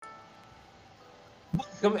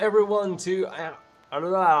Welcome everyone to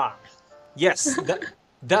yes,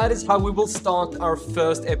 that is how we will start our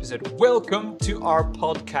first episode. Welcome to our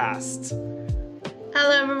podcast.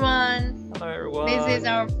 Hello, everyone. Hello This is everyone.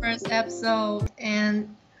 our first episode,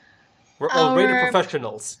 and We're already our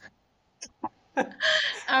professionals.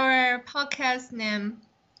 our podcast name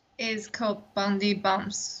is called Bundy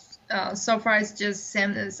Bumps. So far, it's just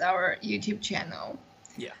same as our YouTube channel.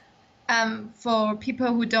 Yeah. For people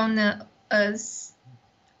who don't know us,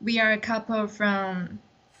 we are a couple from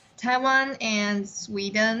Taiwan and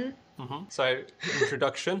Sweden. So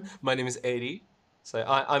introduction. My name is Adi. So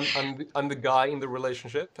I'm the guy in the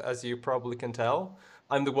relationship, as you probably can tell.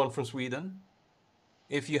 I'm the one from Sweden.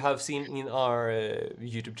 If you have seen in our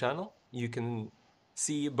YouTube channel, you can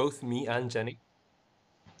see both me and Jenny.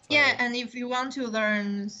 Yeah, So and if you want to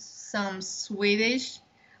learn some Swedish,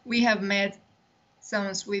 we have made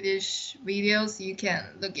some Swedish videos. You can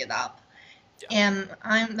look it up. yeah. And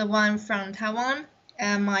I'm the one from Taiwan,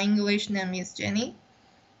 and my English name is Jenny.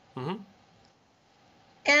 Mm-hmm.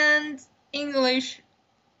 And English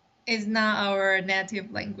is not our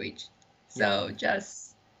native language, so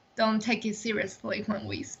just don't take it seriously when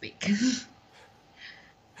we speak.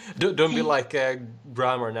 Don't be like a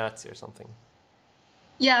grammar Nazi or something.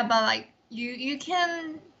 Yeah, but like you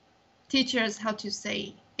can teach us how to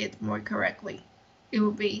say it more correctly. It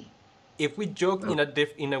will be. If we joke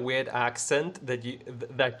in a weird accent that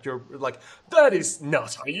you're like, that is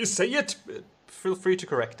not how you say it, feel free to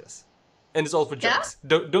correct us. And it's all for Yeah. jokes.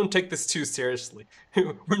 Don't take this too seriously.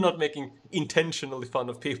 We're not making intentionally fun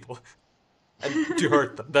of people and to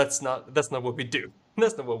hurt them. That's not what we do.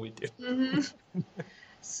 That's not what we do.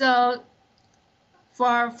 So for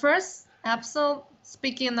our first episode,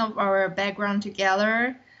 speaking of our background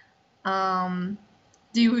together, do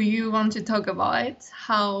you want to talk about it?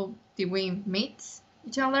 How did we meet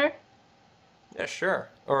each other? Yeah, sure.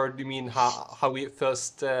 Or do you mean how we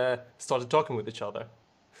first started talking with each other?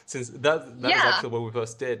 Since that is Yeah. actually what we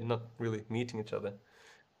first did, not really meeting each other.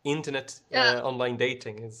 Internet Yeah. online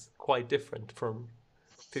dating is quite different from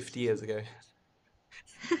 50 years ago.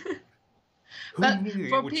 Who But knew it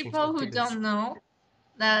for would change people like who this? don't know,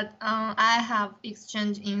 that I have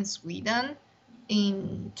exchange in Sweden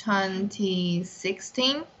in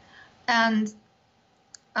 2016, and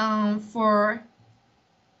for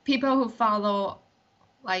people who follow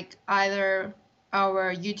like either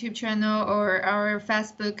our YouTube channel or our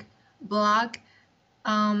Facebook blog,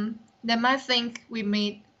 they might think we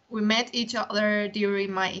met each other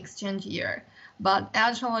during my exchange year, but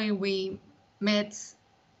actually we met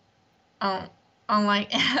on online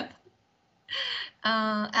app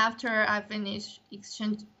after I finished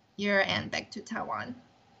exchange year and back to Taiwan.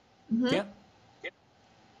 Yeah.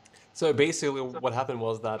 So basically, what happened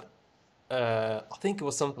was that I think it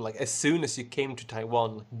was something like as soon as you came to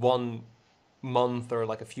Taiwan, 1 month or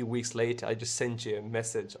like a few weeks later, I just sent you a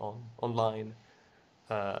message online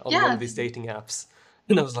on one of Yeah. these dating apps.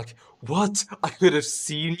 And I was like, what? I could have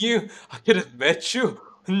seen you? I could have met you?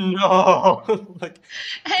 No! Like,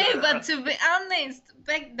 Hey, but to be honest,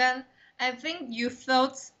 back then I think you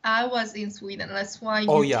thought I was in Sweden. That's why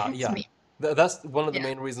oh you yeah, text yeah. me. That's one of the Yeah.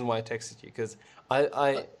 main reasons why I texted you, because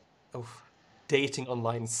I oh, dating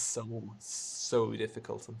online is so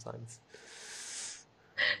difficult sometimes.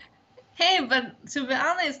 Hey, but to be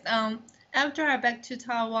honest, after I back to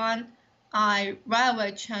Taiwan, I right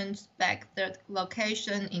away changed back the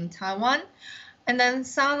location in Taiwan, and then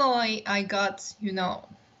suddenly I got,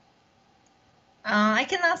 I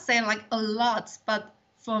cannot say like a lot, but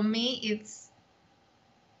for me it's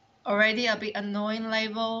already a bit annoying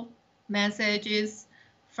level messages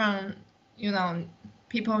from, you know,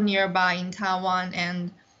 people nearby in Taiwan,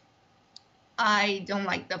 and I don't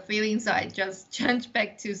like the feeling, so I just changed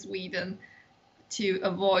back to Sweden to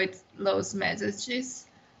avoid those messages.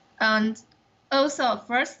 And also,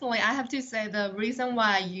 firstly, I have to say the reason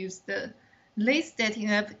why I use the list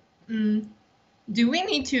dating app. Do we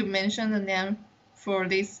need to mention the name for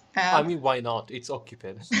this I app? mean, why not? It's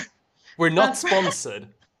Occupied. We're not But sponsored,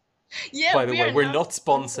 yeah, by the we way. are We're not not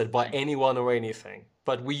sponsored sponsored by by. anyone or anything,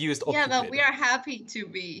 but we used Yeah, but we Occupied. are happy to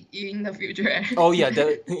be in the future. Oh yeah,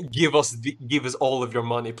 give us all of your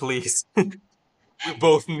money, please. We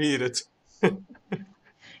both need it.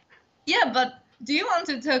 Yeah, but do you want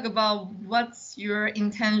to talk about what's your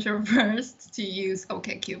intention first to use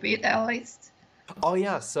OkCupid at least? Oh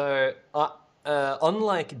yeah, so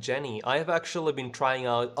unlike Jenny, I have actually been trying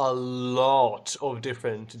out a lot of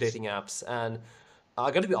different dating apps, and I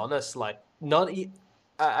gotta be honest, like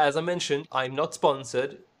as I mentioned, I'm not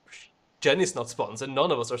sponsored. Jenny's not sponsored.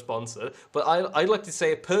 None of us are sponsored. But I'd like to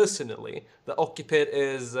say personally that Occupit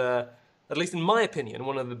is at least in my opinion,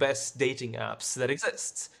 one of the best dating apps that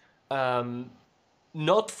exists.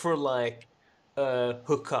 Not for like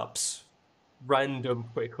hookups, random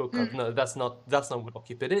quick hookups. Mm. No, that's not what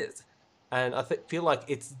OkCupid is. And I feel like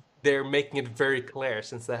they're making it very clear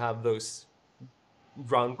since they have those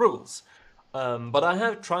round rules. But I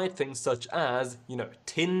have tried things such as,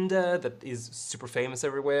 Tinder, that is super famous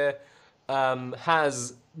everywhere,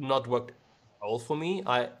 has not worked at all for me.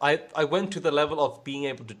 I went to the level of being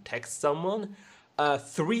able to text someone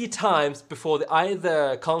 3 times before they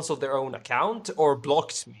either canceled their own account or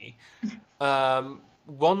blocked me.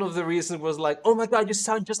 One of the reasons was like, "Oh my God, you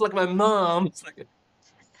sound just like my mom." It's like,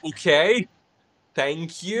 okay,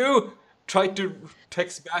 thank you. Tried to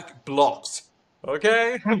text back, blocked.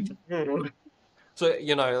 Okay. So,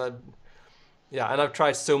 yeah, and I've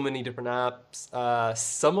tried so many different apps.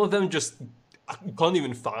 Some of them just I can't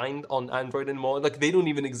even find on Android anymore. Like they don't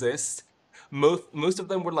even exist. Most of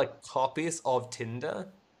them were like copies of Tinder,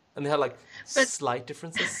 and they had like But slight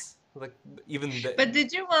differences. Like even the but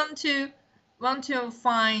did you want to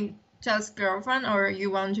find just girlfriend, or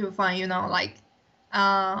you want to find, like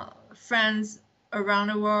friends around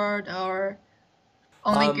the world, or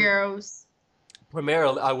only um girls?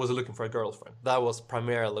 primarily I was looking for a girlfriend. That was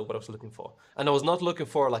primarily what I was looking for, and I was not looking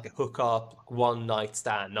for like a hookup, like, one night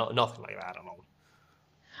stand. No, nothing like that at all.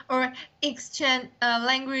 Or exchange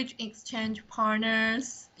language exchange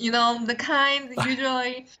partners, the kind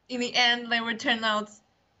usually in the end they will turn out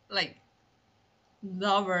like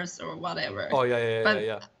lovers or whatever. Oh yeah, yeah, yeah, But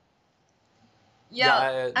yeah.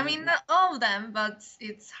 Yeah, yeah, I mean not all of them, but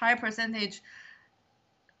it's high percentage.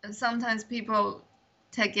 Sometimes people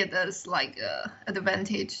take it as like a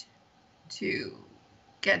advantage to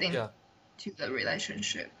get yeah. into the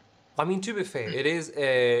relationship. I mean, to be fair, it is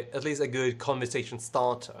at least a good conversation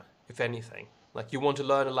starter, if anything. Like, you want to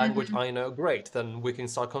learn a language Hmm. I know, great, then we can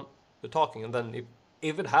start talking. And then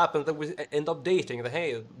if it happens that we end up dating, then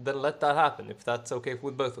hey, then let that happen, if that's okay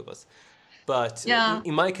with both of us. But Yeah.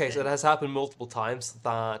 in my case, it has happened multiple times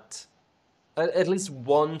that at least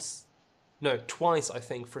once, no, twice, I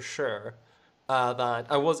think for sure, that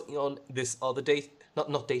I was on this other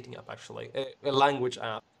not dating app actually, a language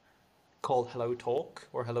app called Hello Talk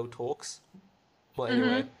or Hello Talks. Well, Hmm.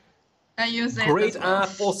 anyway, I use it great as well.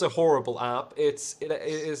 app, also horrible app. It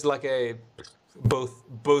is like a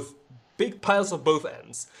both big piles of both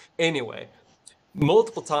ends. Anyway,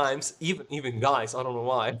 multiple times, even guys, I don't know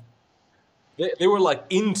why. They were like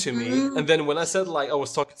into me, Ooh. and then when I said like I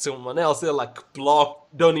was talking to someone else, they're like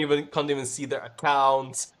blocked, can't even see their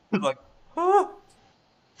accounts. Like, huh?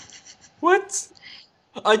 What?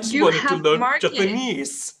 I just You wanted to have learn market.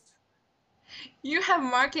 Japanese. You have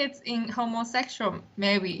markets in homosexual,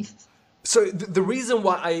 maybe. So the reason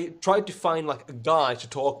why I tried to find like a guy to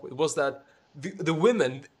talk with was that the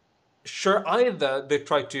women, sure, either they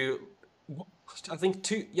tried to, I think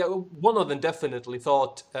two, yeah, one of them definitely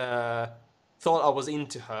thought I was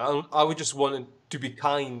into her. And I would just wanted to be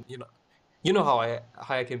kind, you know how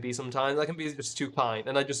I can be sometimes. I can be just too kind,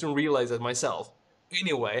 and I just don't realize it myself.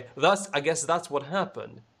 Anyway, I guess that's what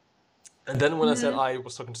happened. And then when I said Hmm. I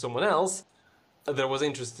was talking to someone else that I was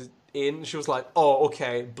interested in, she was like, "Oh,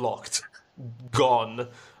 okay, blocked." Gone.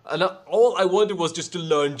 And all I wanted was just to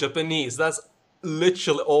learn Japanese. That's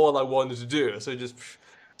literally all I wanted to do. So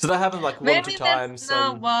that happened like one or two Maybe that's times,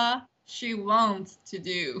 not and what she wants to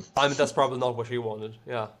do. I mean that's probably not what she wanted.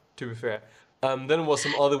 Yeah, to be fair. Then was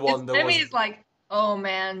some other It's one that maybe was it's like, oh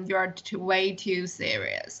man, you're way too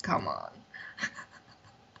serious. Come on.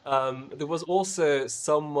 there was also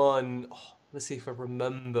someone. Oh, let's see if I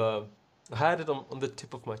remember. I had it on the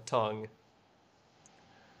tip of my tongue.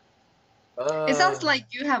 It sounds Uh, like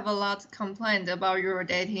you have a lot complained about your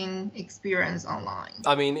dating experience online.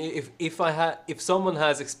 I mean, if someone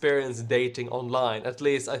has experience dating online, at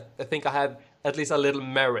least I think I have at least a little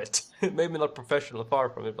merit. Maybe not professional, far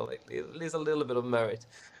from it, but at least a little bit of merit.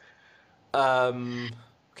 Um,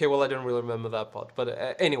 okay, well I don't really remember that part, but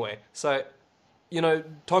anyway, so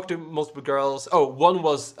talk to multiple girls. Oh, one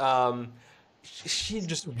was she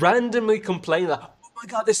just randomly complained that, oh my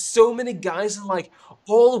God, there's so many guys and like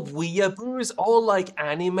all weeaboos, all like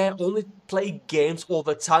anime, only play games all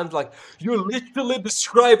the time. Like, you're literally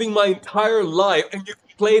describing my entire life and you're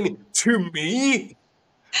complaining to me?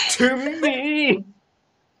 To me?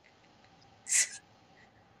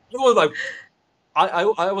 I was like,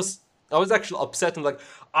 I was actually upset and like,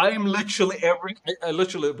 I'm literally I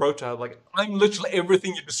literally wrote to her like, I'm literally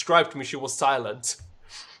everything you described to me. She was silent.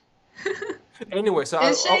 Anyway, so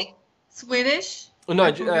Is she Swedish? no,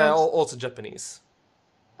 I forgot. also Japanese.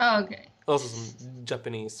 Oh, okay. Also some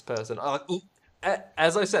Japanese person.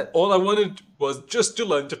 as I said, all I wanted was just to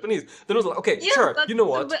learn Japanese. Then I was like, okay, Yeah, sure, but you know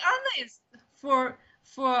to be what? honest, for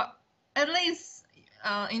at least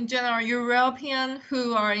in general European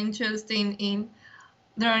who are interested in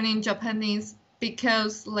learning Japanese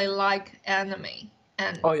because they like anime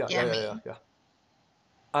and Oh yeah, yeah, yeah, yeah, gaming. yeah.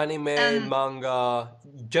 Anime, And manga.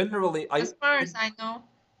 Generally, as far as I know,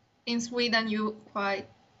 in Sweden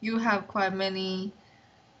you have quite many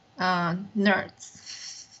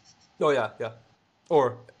nerds. oh yeah, yeah.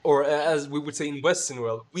 Or as we would say in Western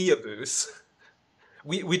world, weeaboos.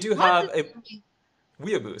 We do What have does a it mean?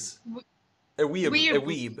 weeaboos. We- A Weeaboo.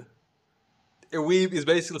 weeb. A weeb is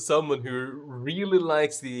basically someone who really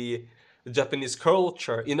likes the Japanese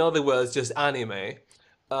culture. In other words, just anime.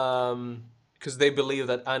 Because they believe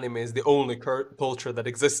that anime is the only culture that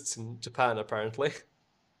exists in Japan, apparently.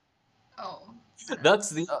 Oh, That's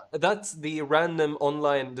the random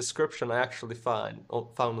online description I actually found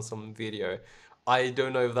on some video. I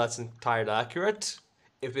don't know if that's entirely accurate.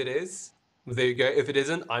 If it is, there you go. If it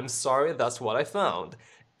isn't, I'm sorry. That's what I found.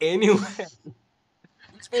 Anyway,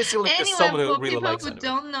 it's basically just anyway, someone who for really people likes who anime.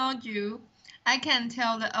 don't know you, I can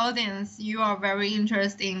tell the audience you are very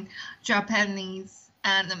interested in Japanese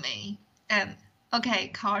anime and okay,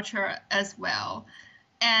 culture as well.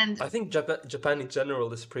 And I think Japan in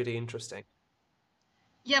general is pretty interesting.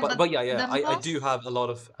 yeah, But but yeah, yeah, the I do most have a lot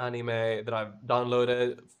of anime that I've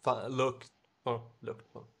downloaded, looked. Oh,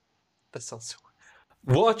 that sounds so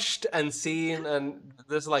watched and seen, and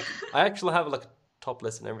there's like I actually have like a top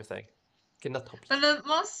list and everything. Okay, not top but list.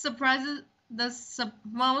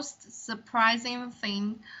 most surprising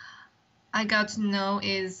thing I got to know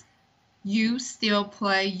is you still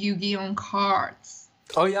play Yu-Gi-Oh cards.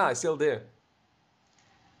 Oh yeah, I still do.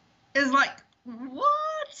 It's like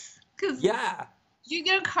what? Because Yeah.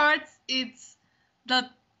 Yu-Gi-Oh cards, it's the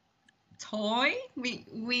toy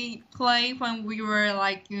we play when we were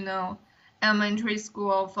like elementary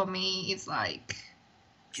school. For me, it's like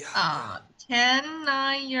Yeah, yeah. 10,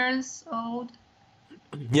 9 years old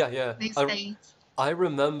Yeah, yeah. this age. I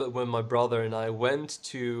remember when my brother and I went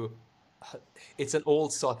to it's an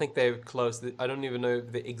old store. I think they've closed. I don't even know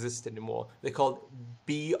if they exist anymore. They're called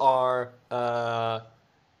BR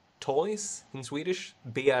toys in Swedish.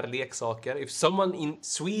 BR leksaker. If someone in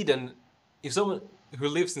Sweden, if someone who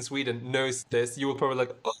lives in Sweden knows this, you will probably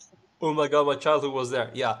like, oh my god, my childhood was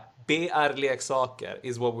there. Yeah, BR leksaker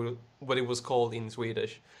is what it was called in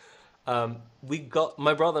Swedish. We got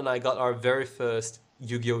my brother and I got our very first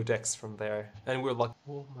Yu-Gi-Oh decks from there, and we were like,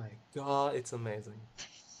 oh my god, it's amazing.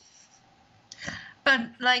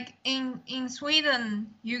 But like in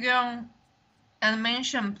Sweden, Yu-Gi-Oh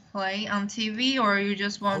animation play on TV or you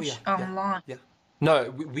just Oh yeah, watch yeah, online. yeah.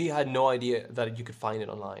 No, we had no idea that you could find it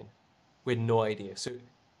online. We had no idea. So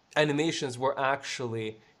animations were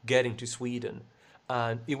actually getting to Sweden,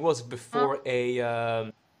 and it was Oh, before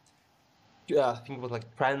a yeah, I think it was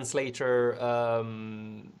like translator.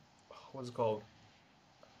 What's it called?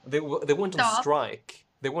 They went on stop strike.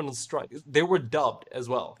 They went on strike. They were dubbed as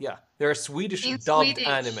well. Yeah, they're a Swedish in dubbed Swedish.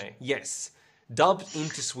 anime. Yes, dubbed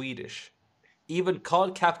into Swedish. Even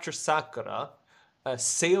Card Capture Sakura,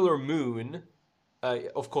 Sailor Moon,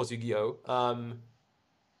 of course Yu-Gi-Oh,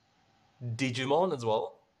 Digimon as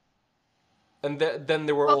well, and then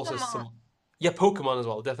there were also Pokemon. some, yeah, Pokemon as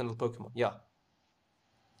well, definitely Pokemon, yeah.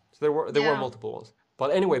 So there were Yeah. multiple ones.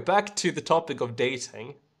 But anyway, back to the topic of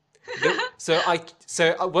dating. So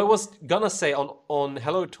what I was gonna say on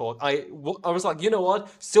Hello Talk, I was like, you know what?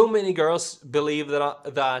 So many girls believe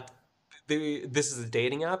this is a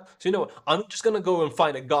dating app. So you know what? I'm just gonna go and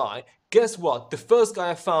find a guy. Guess what? The first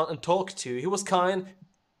guy I found and talked to, he was kind,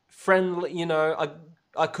 friendly.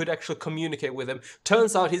 I could actually communicate with him.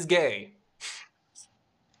 Turns out he's gay.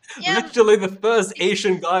 Yeah, Literally, the first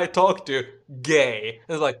Asian guy I talked to, gay.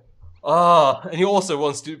 It's like, and he also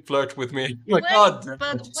wants to flirt with me. Like, wait, God damn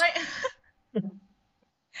but it. wait.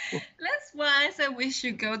 That's why I said we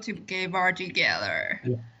should go to gay bar together.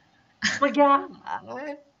 Yeah. Oh my God.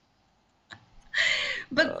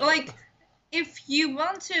 But Uh, like, if you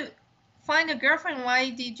want to find a girlfriend, why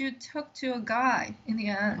did you talk to a guy in the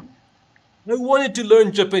end? I wanted to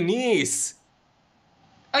learn Japanese.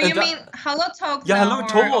 Oh, And you mean Hello Talk yeah, hello now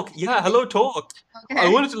or on talk. Yeah, TV? hello talk. I Okay.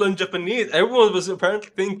 wanted to learn Japanese. Everyone was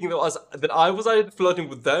apparently thinking that I was either flirting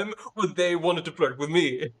with them or they wanted to flirt with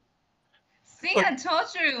me. See, Like, I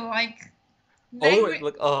told you, like always language,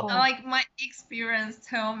 like, oh. like my experience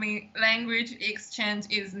tell me language exchange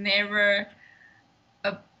is never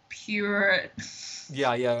a pure.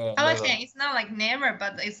 Yeah, yeah, yeah, Okay, never. it's not like never,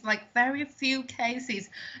 but it's like very few cases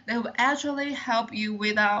that will actually help you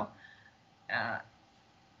without uh,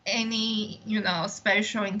 any,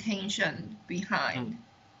 special intention behind.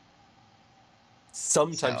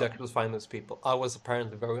 Sometimes So I could find those people. I was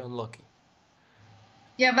apparently very unlucky.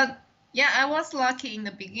 yeah, but yeah, I was lucky in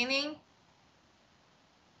the beginning.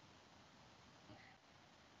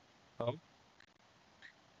 Oh.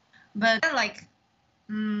 But like,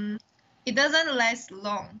 it doesn't last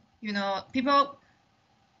long. People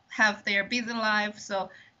have their busy life, so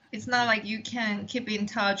it's not like you can keep in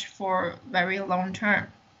touch for very long term.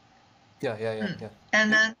 Yeah.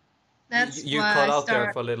 And then that's You why cut I out there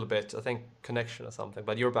start. for a little bit. I think connection or something,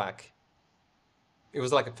 but you're back. It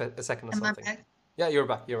was like a second or Am I something. back? Yeah, you're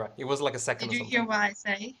back. You're right. It was like a second Did or you hear something. what I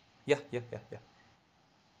say? Yeah.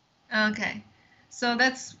 Okay. So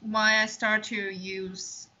that's why I start to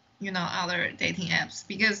use, other dating apps,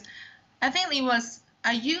 because I think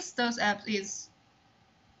I used those apps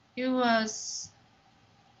it was,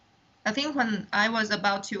 I think when I was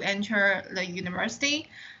about to enter the university,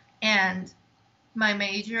 and my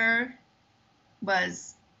major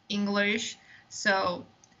was English. So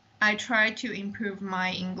I tried to improve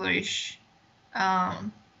my English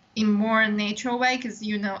um, in more natural way, because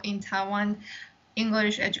in Taiwan,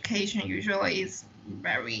 English education usually is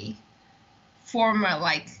very formal,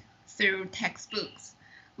 like through textbooks.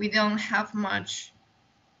 We don't have much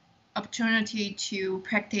opportunity to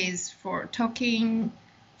practice for talking,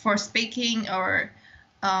 for speaking, or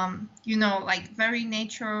like very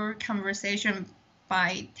natural conversation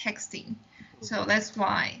by texting. So that's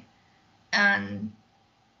why. And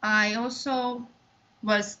I also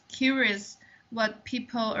was curious what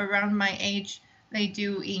people around my age they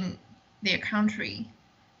do in their country,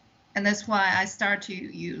 and that's why I start to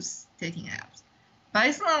use dating apps. But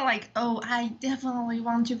it's not like, oh, I definitely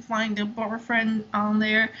want to find a boyfriend on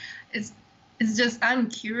there. It's it's just I'm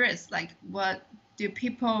curious, like what do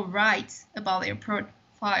people write about their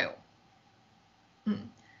profile? Mm.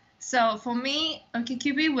 So for me,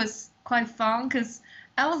 OkCupid was quite fun because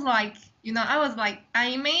I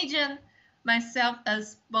imagine myself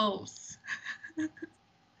as both.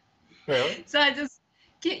 Really? So I just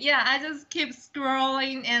keep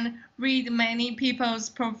scrolling and read many people's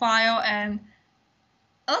profile, and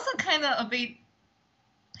also kind of a bit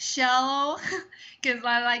shallow because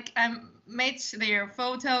I match their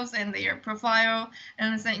photos and their profile,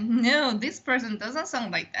 and I'm saying, no, this person doesn't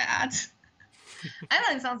sound like that. I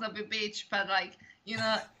know it sounds a bit bitch, but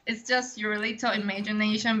it's just your little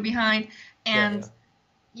imagination behind. Yeah. And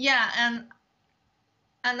yeah,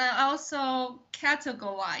 and I also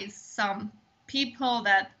categorize some people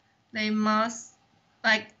that they must,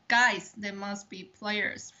 like guys, they must be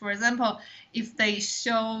players. For example, if they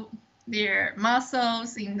show their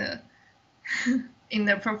muscles in the in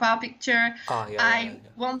the profile picture, Yeah. I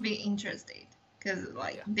won't be interested, because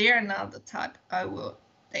like Yeah. they're not the type I will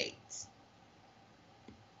date.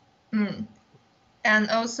 Mm. And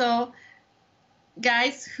also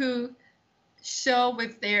guys who show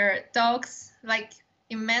with their dogs, like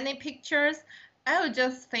in many pictures, I would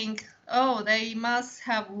just think, oh, they must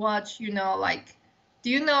have watched, like, do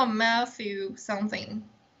you know Matthew something?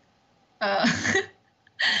 Uh,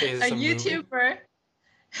 Is a this a movie? YouTuber.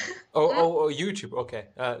 Mm? Oh, YouTube. Okay.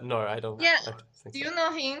 No, Yeah, I don't think do so. you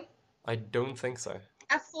know him? I don't think so.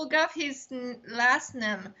 I forgot his last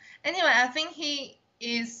name. Anyway, I think he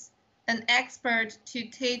is an expert to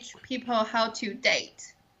teach people how to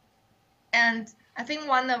date. And I think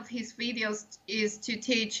one of his videos is to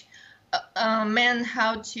teach men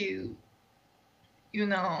how to, you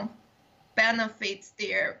know, benefit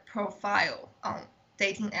their profile on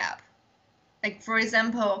dating app. Like for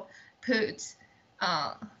example, put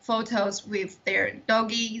photos with their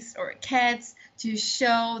doggies or cats to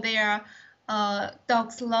show their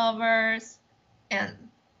dogs lovers and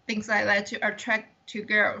things like that to attract to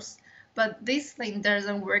girls. But this thing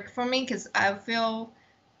doesn't work for me because I feel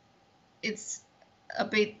it's a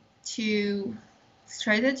bit too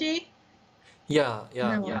strategy. Yeah.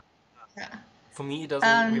 No. Yeah. For me, it doesn't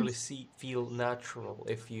And really feel natural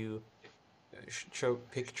if you show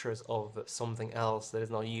pictures of something else that is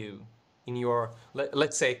not you in your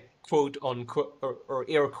let's say quote unquote or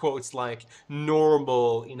air quotes like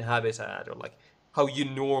normal in habitat or like how you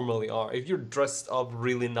normally are. If you're dressed up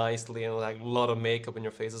really nicely and like a lot of makeup on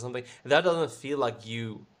your face or something, that doesn't feel like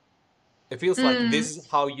you. It feels like mm, this is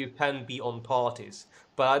how you can be on parties,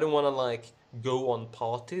 but I don't want to like go on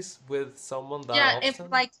parties with someone that yeah, if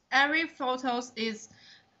often. like every photos is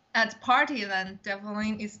at party, then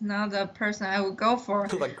definitely it's not the person I would go for.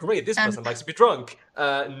 Like, great, this And person likes to be drunk.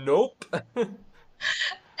 Nope. I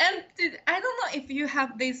don't know if you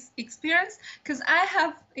have this experience, because I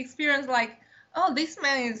have experience like, oh, this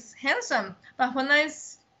man is handsome, but when I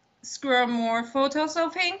scroll more photos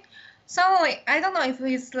of him, suddenly I don't know if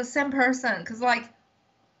he's the same person. Because like,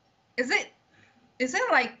 is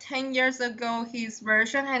it like 10 years ago his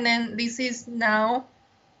version, and then this is now?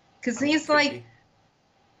 Because he's Could like be.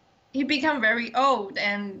 he become very old,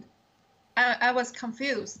 and I was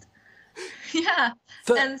confused. Yeah,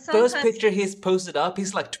 and First sometimes picture he's posted up,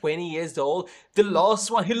 he's like 20 years old. The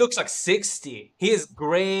last one, he looks like 60. He is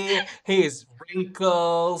gray, he has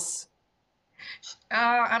wrinkles,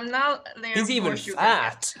 I'm not there he's for even sugar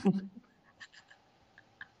yet. fat.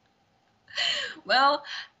 Well,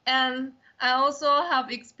 and I also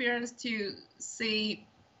have experience to see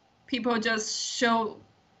people just show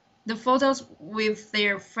the photos with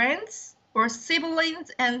their friends or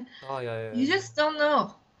siblings, and Oh, yeah, you just don't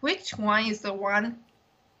know which one is the one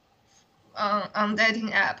on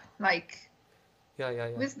dating app. Like, yeah.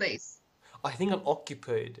 with this. I think on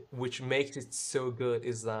Occupied, which makes it so good,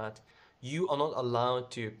 is that you are not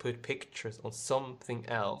allowed to put pictures on something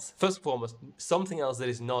else. First and foremost, something else that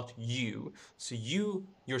is not you. So you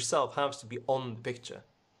yourself has to be on the picture.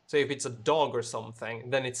 So if it's a dog or something,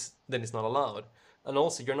 then it's not allowed. And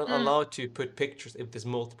also, you're not Mm. allowed to put pictures if there's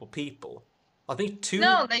multiple people. I think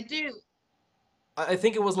No, two. they do. I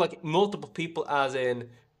think it was like multiple people, as in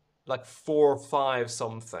like 4 or 5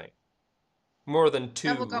 something. More than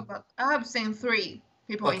I forgot, two. but I have seen 3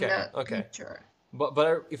 people in Okay, the okay. picture.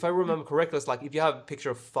 But if I remember correctly, it's like if you have a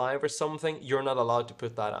picture of 5 or something, you're not allowed to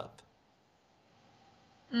put that up.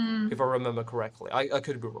 Mm, If I remember correctly, I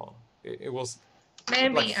could be wrong. It was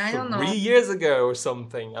like maybe, I don't 3 know. years ago or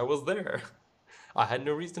something. I was there. I had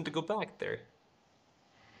no reason to go back there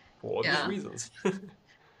for obvious Yeah. reasons.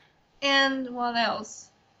 And what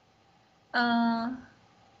else? Uh,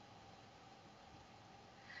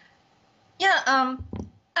 yeah,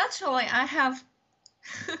 actually, I have,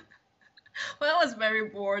 when I was very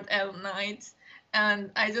bored at night,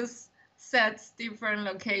 and I just set different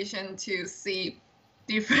location to see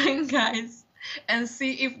different guys and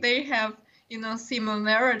see if they have,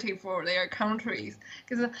 similarity for their countries.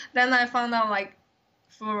 Because then I found out, like,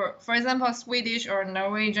 for example, Swedish or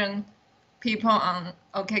Norwegian people on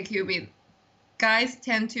OkCupid, guys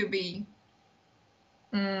tend to be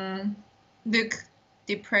um, look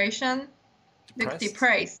depression, look Depressed?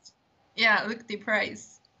 depressed. Yeah, look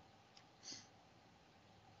depressed,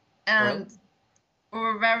 Well, and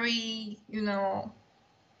or very,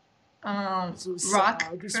 so rock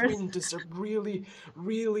sad. These person. winters are really,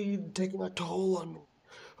 really taking a toll on me.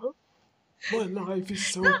 My life is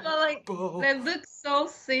No, so but like horrible. they look so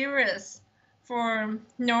serious for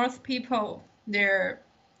North people. Their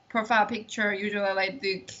profile picture usually like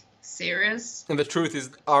look serious. And the truth is,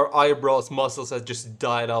 our eyebrows muscles have just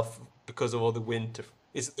died off because of all the winter.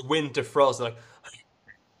 It's the winter frost. Like,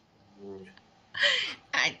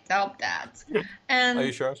 I doubt that. are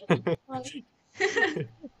you And sure? what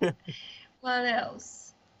what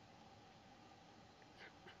else?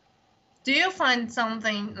 Do you find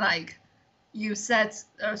something like you set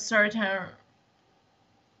a certain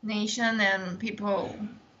nation and people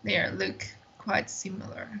there look quite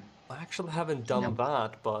similar? I actually haven't No. done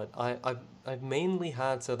that, but I've mainly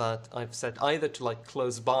had so that I've set either to like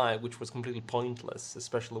close by, which was completely pointless,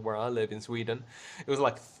 especially where I live in Sweden. It was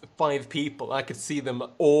like 5 people. I could see them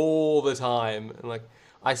all the time, and like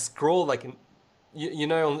I scroll like on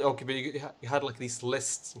okay, but you had like these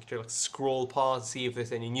lists. You could like scroll past, see if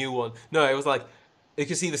there's any new one. No, it was like you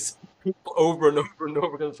could see this people over and over and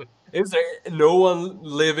over again. It's like, is there no one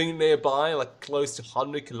living nearby, like close to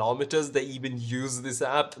 100 kilometers, they even use this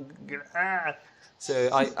app? So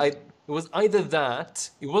it was either that,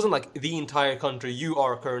 it wasn't like the entire country you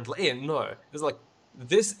are currently in, no. It was like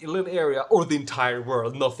this little area or the entire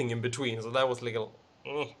world, nothing in between. So that was like a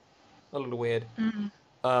little weird. Mm.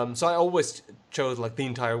 So I always chose like the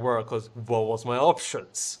entire world because what was my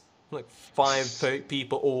options? Like 5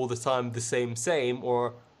 people all the time, the same,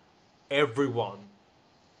 or everyone.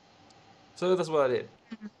 So that's what I did.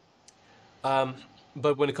 Um,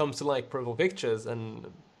 but when it comes to like profile pictures and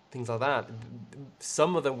things like that,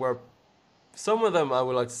 some of them were, some of them I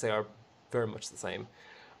would like to say are very much the same.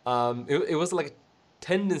 It was like a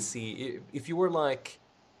tendency. If you were like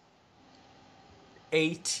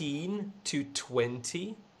 18 to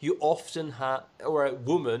 20, you often have, or a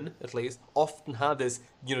woman at least, often have this,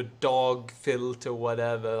 dog filter,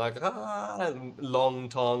 whatever, like, long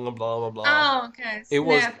tongue, blah, blah, blah. Oh, okay. It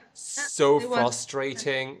was Snap. so It was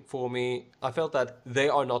frustrating for me. I felt that they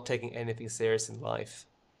are not taking anything serious in life.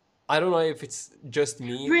 I don't know if it's just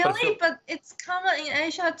me, but I really, feel, but it's common in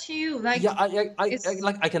Asia too. yeah, Like it's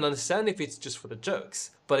like I can understand if it's just for the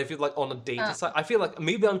jokes, but if it's like on a dating uh, site, I feel like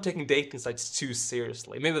maybe I'm taking dating sites too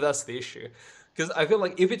seriously. Maybe that's the issue. Because I feel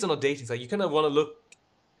like if it's on a dating site, you kind of want to look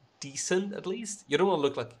decent at least. You don't want to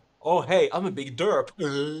look like, oh hey, I'm a big derp,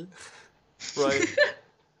 right?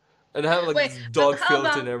 And have like Wait, this but dog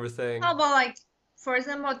filter and everything. how about like, for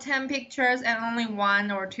example, 10 pictures and only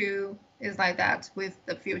one or two is like that with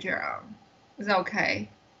the filter on? Is that okay?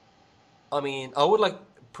 I mean, I would like,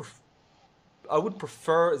 I would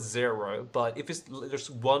prefer zero, but if it's just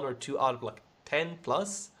one or two out of like 10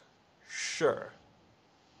 plus, sure.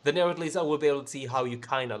 Then at least I will be able to see how you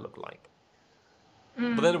kind of look like.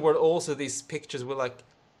 But then Mm. there were also these pictures were like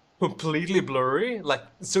completely blurry, like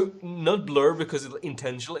so not blur because it's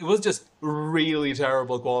intentional. It was just really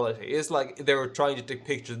terrible quality. It's like they were trying to take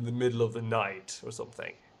pictures in the middle of the night or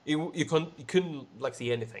something. You couldn't like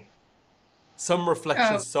see anything. Some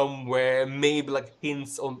Oh, reflections somewhere, maybe like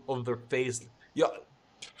hints on their face. Yeah,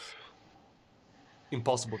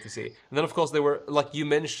 impossible to see. And then of course they were like you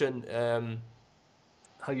mentioned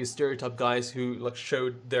how you stereotype guys who like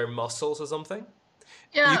showed their muscles or something.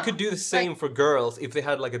 You yeah. could do the Like, same for girls if they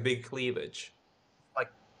had like a big cleavage, like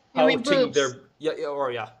you mean pouting boobs? their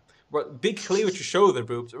big cleavage to show their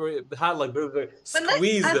boobs, or it had like boobs, or But like,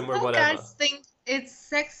 squeeze I them or thought whatever. guys think it's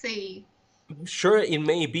sexy. Sure, it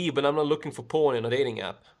may be, but I'm not looking for porn in a dating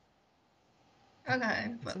app.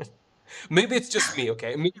 Okay, but Maybe it's just me,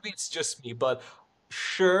 okay? Maybe it's just me, but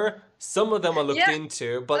sure, some of them I looked yeah,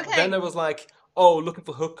 into, but then I okay. was like, oh, looking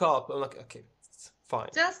for hookup. I'm like, okay, fine.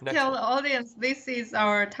 Just Next tell one. the audience this is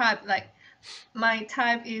our type. Like, my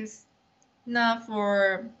type is not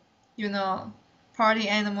for, you know, party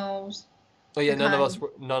animals. Oh yeah, The kind.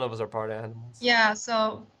 none of us are party animals. Yeah,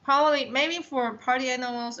 so probably maybe for party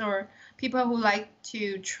animals or people who like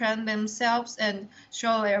to train themselves and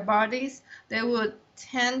show their bodies, they would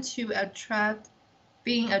tend to attract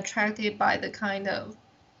being attracted by the kind of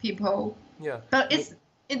people. Yeah. But Me,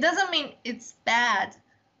 it doesn't mean it's bad,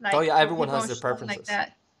 oh like yeah, for everyone people has their showing like preferences.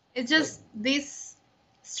 that. It's Like, just this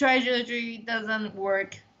strategy doesn't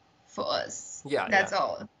work for us. yeah, yeah. That's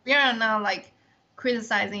all. We are not like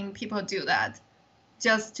criticizing people do that,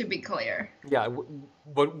 just to be clear. Yeah,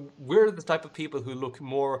 but we're the type of people who look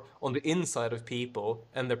more on the inside of people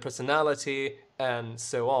and their personality and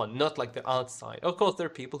so on, not like the outside. Of course, there are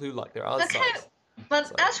people who like their Okay, outsides.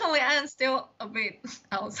 but So, actually, I am still a bit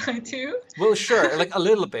outside too. well, sure, like a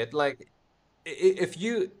little bit. Like, if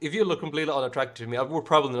you look completely unattractive to me, I would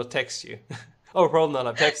probably not text you. I would probably not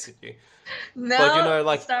have texted you. But you Now know,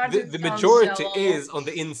 like start to the sound majority shallow. is on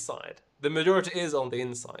the inside. The majority is on the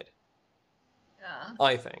inside, Yeah.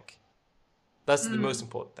 I think. That's the most Mm.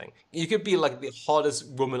 important thing. You could be like the hottest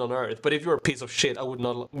woman on earth, but if you're a piece of shit, I would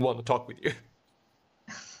not want to talk with you.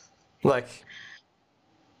 Like,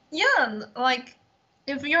 Yeah, like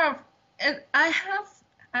if you're, I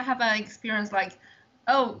have an experience like,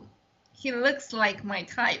 oh, he looks like my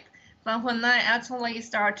type. But when I actually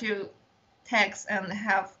start to text and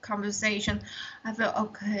have conversation, I feel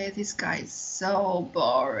okay, this guy is so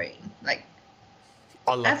boring. Like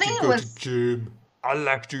I I like to think it go to was gym. I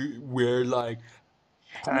like to wear like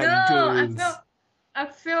no, handles. I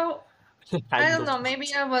feel I don't Handles. know,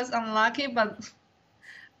 maybe I was unlucky, but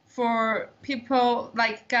for people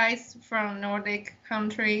like guys from Nordic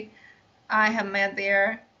country I have met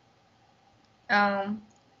there, um,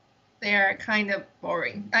 they are kind of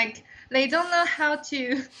boring. Like they don't know how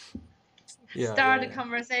to Yeah, yeah, start a yeah.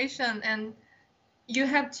 conversation, and you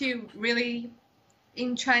have to really,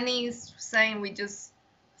 in Chinese saying,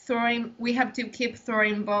 we have to keep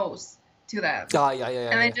throwing balls to them, Ah, yeah, yeah,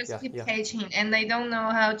 and yeah, they yeah, just yeah, keep yeah. catching, and they don't know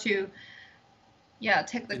how to, yeah,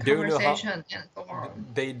 take the They don't know how. conversation and go on.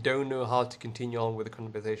 They don't know how to continue on with the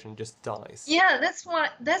conversation. Just dies. Yeah, that's why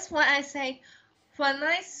I say when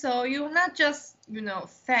I saw you, not just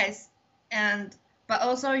face and but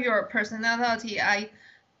also your personality, I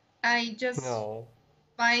just No.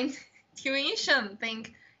 by intuition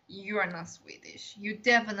think you are not Swedish. You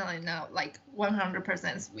definitely not like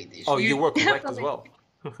 100% Swedish. Oh, you You were correct as definitely well.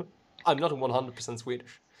 I'm not 100%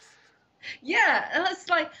 Swedish. yeah. And it's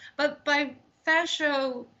like but by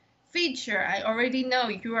facial feature, I already know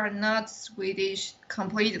you are not Swedish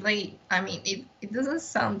completely. I mean, it doesn't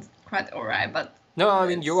sound quite alright, but No, I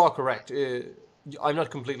mean you it's are correct. I'm not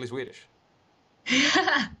completely Swedish.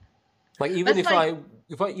 yeah. Like But it's like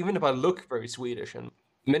even if I look very Swedish, and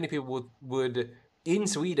many people would in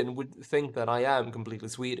Sweden would think that I am completely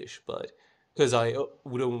Swedish, but because I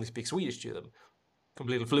would only speak Swedish to them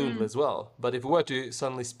completely fluently mm, as well. But if we were to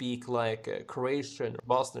suddenly speak like Croatian or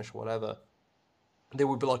Bosnian or whatever, they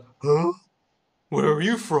would be like, "Huh? Where are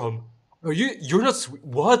you from? You're not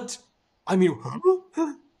what? I mean,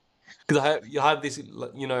 huh?" Because you have this,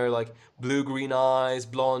 you know, like blue green eyes,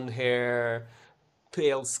 blonde hair,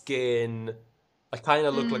 pale skin. I kind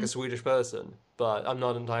of look like a Mm, Swedish person, but I'm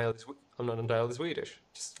not entirely Swedish.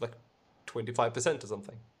 Just like 25% or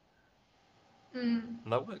something. mm.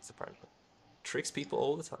 And that works apparently. Tricks people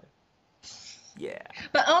all the time. Yeah.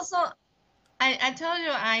 But also, I told you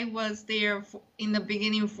I was there in the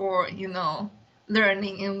beginning for,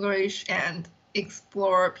 learning English and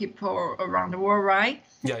explore people around the world, right?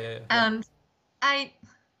 Yeah, yeah, yeah, yeah. And I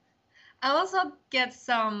I also get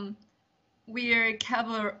some weird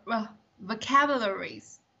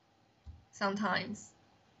vocabularies sometimes.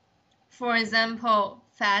 For example,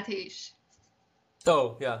 fetish.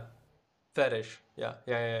 Oh, yeah. Fetish. Yeah,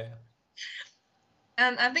 yeah, yeah, yeah.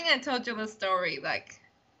 And I think I told you the story, like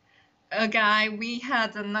a guy, we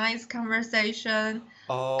had a nice conversation,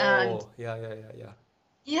 and Oh, yeah, yeah, yeah, yeah.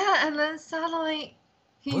 yeah, and then suddenly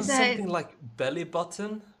he Was it said, something like belly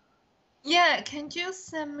button? "Yeah, can you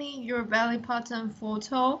send me your belly button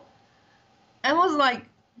photo?" I was like,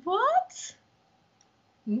 "What?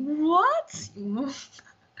 What?"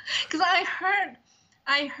 Because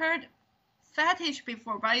I heard fetish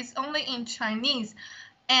before, but it's only in Chinese.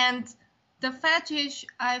 And the fetish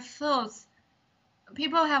I felt,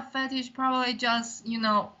 people have fetish probably just,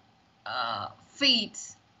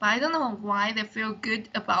 feet. But I don't know why they feel good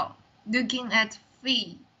about looking at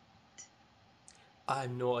feet. I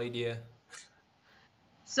have no idea.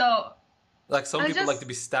 So Like some I people like to just,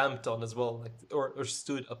 be stamped on as well, like or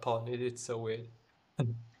stood upon. It's so weird.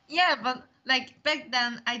 yeah, but like back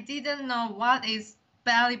then, I didn't know what is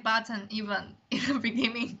belly button even in the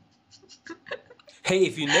beginning. Hey,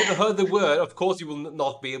 if you never heard the word, of course you will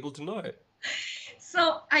not be able to know it.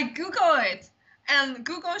 So I Google it, and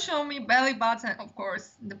Google showed me belly button, of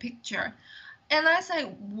course, the picture. And I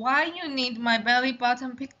said, why you need my belly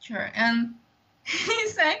button picture? And he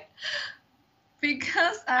said,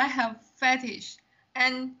 because I have fetish.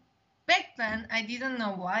 And back then I didn't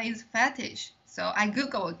know why it's fetish. So I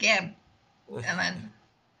Google again, and then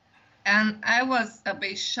and I was a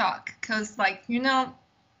bit shocked because, like,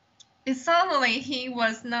 it suddenly he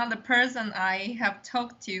was not the person I have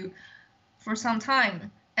talked to for some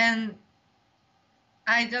time. And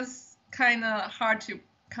I just kind of hard to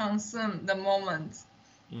consume the moment.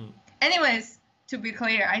 Mm. Anyways, to be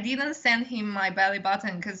clear, I didn't send him my belly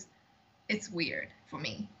button because it's weird for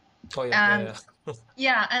me. Oh yeah, And yeah, yeah.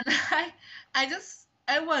 yeah, and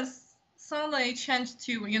I was suddenly changed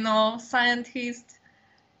to, scientist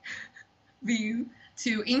view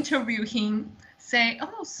to interview him, say,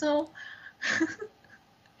 oh, so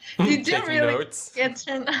did you Taking really notes. get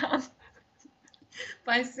turned on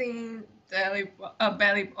by seeing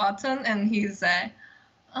belly button? And he said,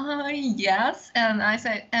 yes. And I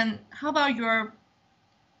said, and how about your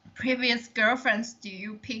previous girlfriends? Do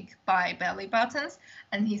you pick by belly buttons?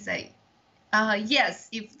 And he said, yes,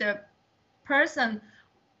 if the person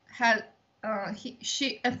had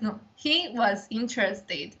no, he was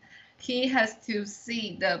interested, he has to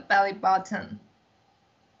see the belly button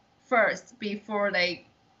first before they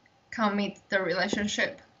commit the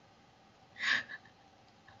relationship.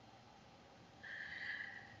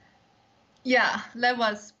 Yeah, that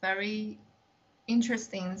was very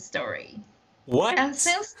interesting story. And What?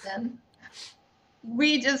 since then,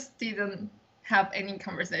 we just didn't have any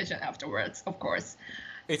conversation afterwards, of course.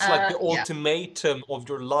 It's like the Yeah. ultimatum of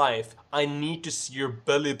your life. I need to see your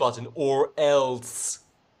belly button or else.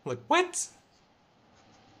 Like what?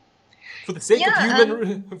 For the sake of Yeah,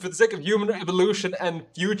 and for the sake of human evolution and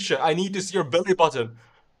future, I need to see your belly button.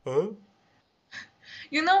 Huh?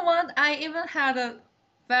 you know what? I even had a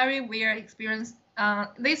very weird experience.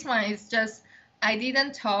 This one is just I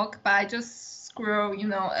didn't talk, but I just scroll,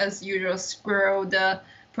 as usual, scroll the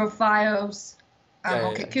profiles on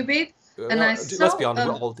Yeah, yeah, OkCupid, and yeah. Let's be honest,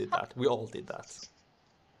 we all did that. We all did that.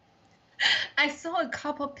 I saw a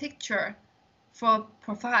couple picture for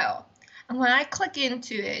profile, and when I click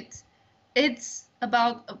into it, it's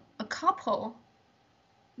about a couple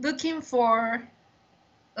looking for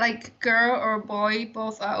like girl or boy,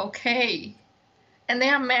 both are okay, and they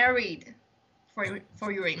are married.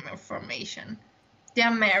 For your information, they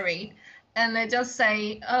are married, and they just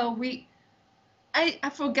say, "Oh, I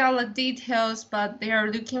forgot the details, but they are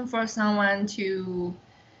looking for someone to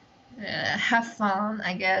have fun,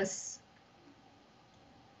 I guess."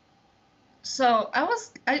 So I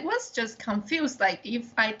was just confused. Like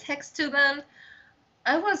if I text to them,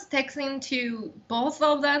 I was texting to both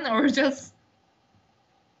of them or just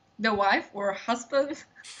the wife or husband.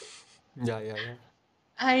 Yeah, yeah, yeah.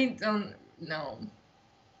 I don't know.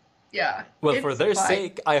 Yeah, Well, for it's their quite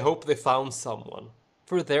sake, I hope they found someone.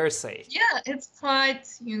 For their sake. yeah, it's quite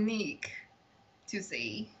unique to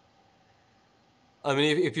see. I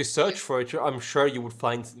mean, if you search for it, I'm sure you would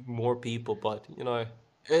find more people, but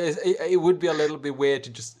it would be a little bit weird to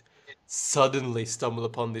just suddenly stumble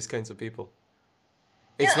upon these kinds of people.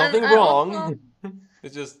 Yeah, It's and nothing I also wrong.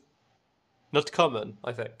 It's just not common,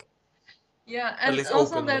 I think. yeah, At and least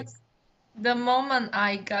also openly. that's the moment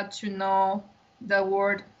I got to know the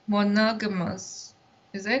word monogamous.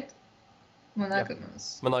 Is it Yeah, monogamous?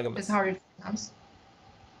 It's monogamous. hard to pronounce,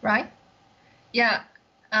 right? Yeah,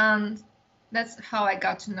 and that's how I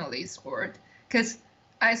got to know this word. Because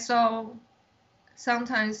I saw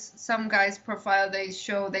sometimes some guys' profile they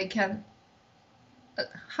show they can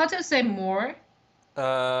how to say more?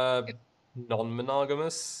 Uh,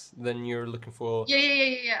 non-monogamous, then you're looking for Yeah.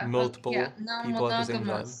 Yeah, multiple people at the same time.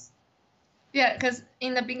 non-monogamous. Yeah, because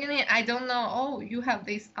in the beginning I don't know. Oh, you have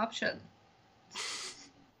this option.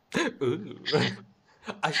 Ooh.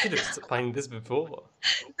 I should have found this before.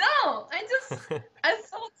 No, I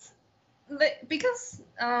thought that because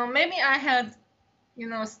maybe I had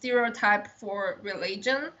stereotype for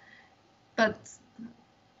religion, but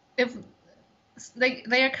if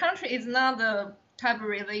their country is not the type of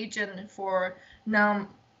religion for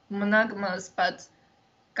non-monogamous, but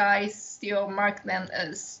guys still mark them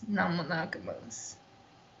as non-monogamous.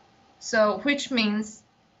 So which means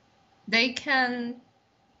they can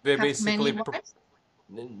They have many basically wives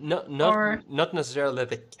or not necessarily that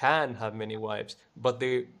they can have many wives, but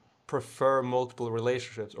they prefer multiple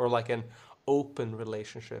relationships or like an open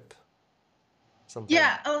relationship. Something.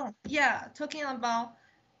 yeah, talking about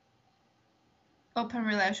open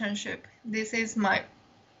relationship. This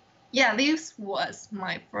was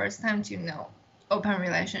my first time to know open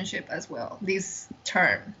relationship as well. This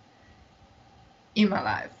term in my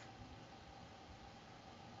life.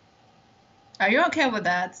 Are you okay with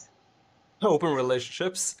that? Open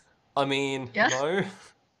relationships? I mean, Yeah. no.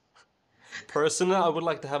 Personally, I would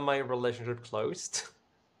like to have my relationship closed.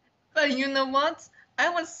 But you know what? I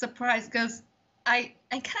was surprised because I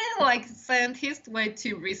kind of like scientist way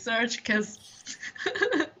to research because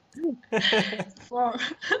for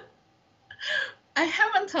I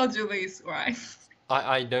haven't told you this, right?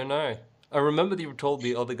 I don't know. I remember that you told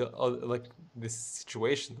the other guy, like this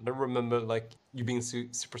situation. I don't remember like you being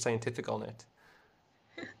super scientific on it.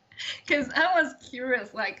 Because I was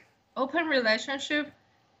curious, like open relationship,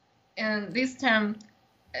 and this term,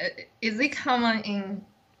 is it common in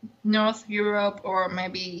North Europe or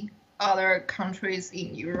maybe other countries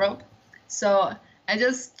in Europe? So I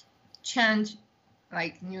just changed,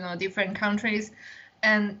 like different countries,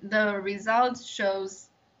 and the result shows.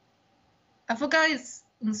 I forgot it's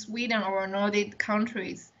in Sweden or Nordic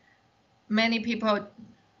countries. Many people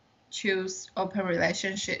choose open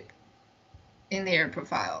relationship in their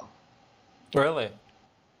profile. Really? Yes,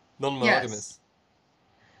 Non-monogamous.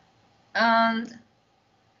 and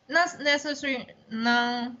not necessarily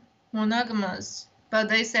non-monogamous, but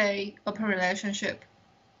they say open relationship.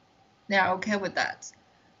 They are okay with that.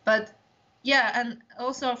 But yeah, and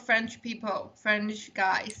also French people, French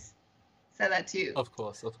guys say that too. Of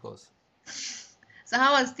course, of course. So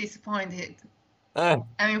I was disappointed. Ah,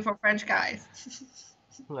 I mean, for French guys.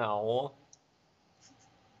 no.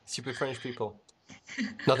 Stupid French people.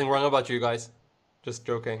 Nothing wrong about you guys. Just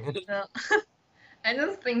joking. No. I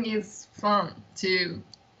just think it's fun to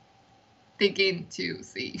dig in to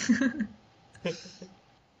see.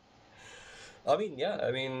 I mean, yeah,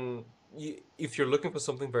 I mean, if you're looking for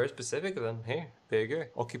something very specific, then here, there you go.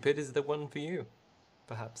 Occupid is the one for you,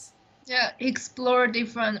 perhaps. Yeah, explore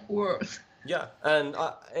different worlds. Yeah, and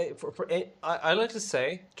I like to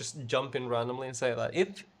say, just jump in randomly and say that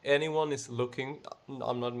if anyone is looking,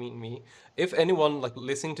 I'm not mean me, if anyone like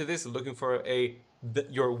listening to this is looking for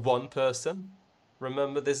your one person,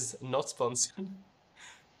 remember this is not sponsored.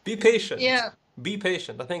 Be patient. Yeah, Be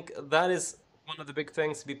patient. I think that is one of the big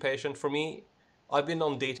things. Be patient. For me, I've been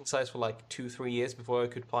on dating sites for like 2, 3 years before I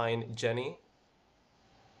could find Jenny.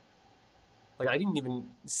 Like I didn't even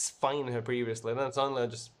find her previously, and then suddenly I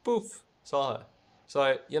just poof saw her.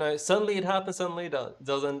 So suddenly it happens, suddenly it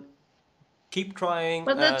doesn't. Keep trying,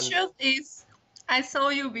 but the and truth is, I saw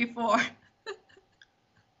you before.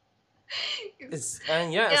 yeah,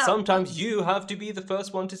 Yeah, but sometimes you have to be the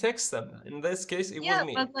first one to text them. In this case, it was yeah,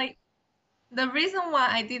 me. but like the reason why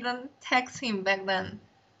I didn't text him back then,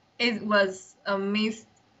 it was a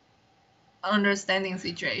misunderstanding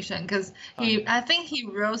situation because I I think he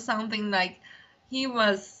wrote something like he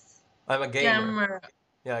was I'm a gamer. gamer.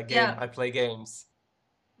 Yeah, game. Yeah, I play games.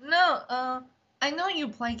 no, I know you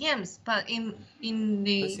play games, but in Let's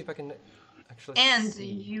the see if I can actually end see.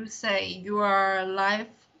 you say you are live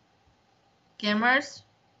gamers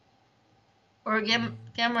or Mm.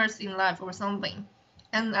 gamers in life or something,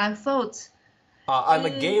 and I thought I'm a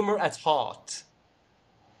Mm, gamer at heart.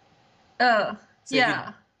 So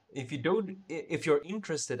yeah. if you don't if you're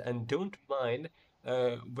interested and don't mind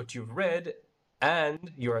what you've read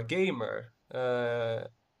and you're a gamer,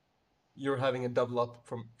 you're having a double up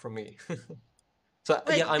from me. So yeah,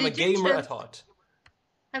 Wait, I'm a did you gamer at change? heart.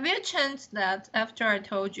 Have you changed that after I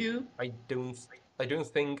told you? I don't I don't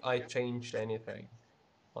think I changed anything,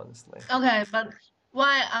 honestly. Okay, but what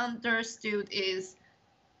I understood is,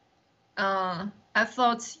 I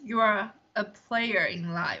thought you are a player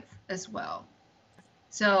in life as well.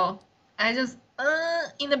 So I just,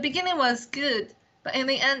 in the beginning was good, but in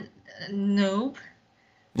the end, nope.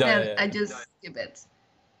 Yeah, yeah, Then yeah. I just skip it.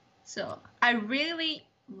 So I really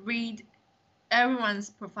read everyone's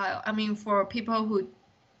profile. I mean, for people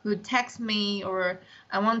who text me or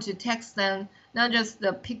I want to text them, not just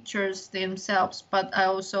the pictures themselves, but I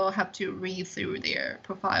also have to read through their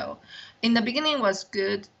profile. In the beginning was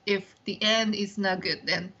good. If the end is not good,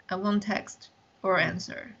 then I won't text or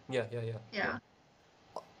answer. Yeah, yeah, yeah. Yeah.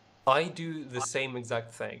 I do the same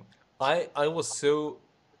exact thing. I was so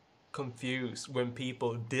confused when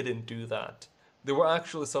people didn't do that. There were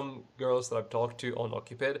actually some girls that I've talked to on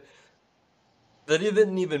Occuped that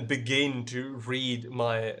didn't even begin to read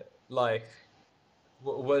my like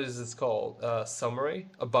what is this called? Summary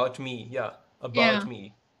about me. Yeah, about Yeah.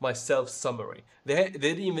 me. My self summary. They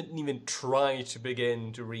didn't even try to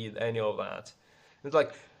begin to read any of that. It's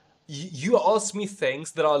like you ask me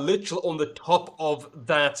things that are literally on the top of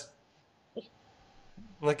that.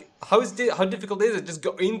 Like how difficult is it? Just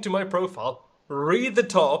go into my profile, read the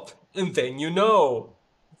top, and then you know.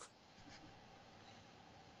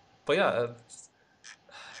 But yeah,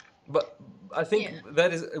 but I think Yeah.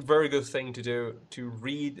 that is a very good thing to do, to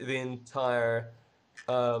read the entire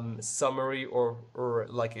summary or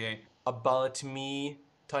like a about me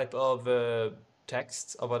type of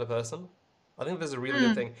text about a person. I think that's a really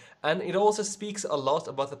good Mm. thing. And it also speaks a lot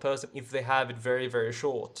about the person if they have it very, very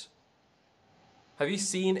short. Have you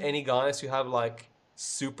seen any guys who have like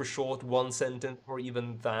super short one sentence or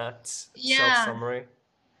even that self Yeah. summary?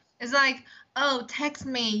 It's like, oh, text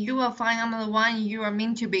me. You will find I'm the one you are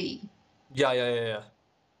meant to be. Yeah, yeah, yeah, yeah.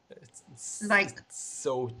 It's Like,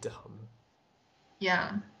 so dumb.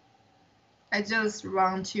 yeah. I just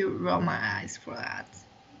want to roll my eyes for that.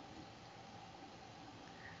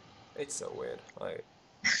 It's so weird.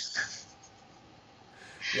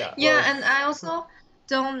 Yeah, Yeah, well, and I also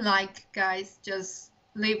don't like guys just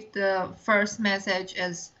leave the first message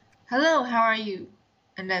as "Hello, how are you?"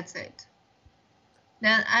 and that's it.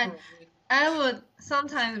 Then I would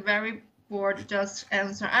sometimes very bored just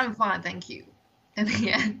answer "I'm fine, thank you" at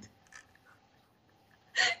the end.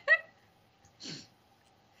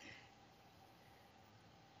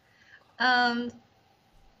 And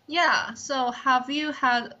yeah, so have you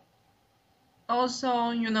had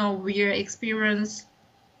also, weird experience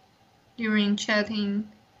during chatting?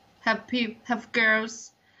 Have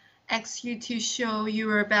girls ask you to show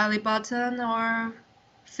your belly button or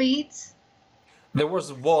feet? there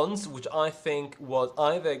was once which I think was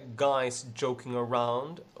either guys joking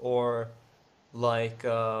around or like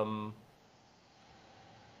it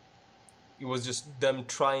was just them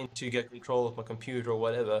trying to get control of my computer or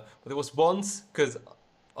whatever. But there was once because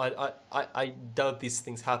I doubt these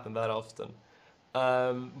things happen that often.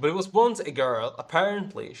 But it was once a girl.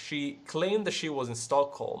 Apparently, she claimed that she was in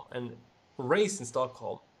Stockholm and raised in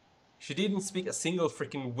Stockholm. She didn't speak a single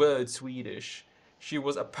freaking word Swedish. She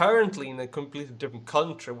was apparently in a completely different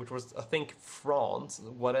country, which was, I think, France,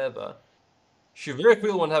 whatever. She very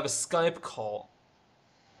quickly wanted to have a Skype call,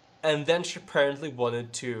 and then she apparently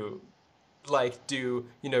wanted to, like, do,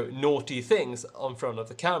 naughty things on front of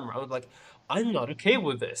the camera. I was like, I'm not okay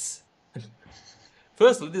with this.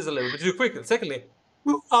 Firstly, this is a little bit too quick. And secondly,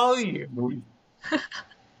 who are you?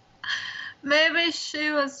 Maybe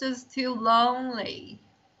she was just too lonely.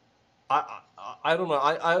 I don't know.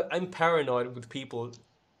 I'm paranoid with people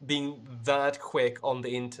being that quick on the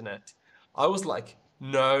internet. I was like,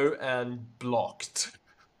 no, and blocked.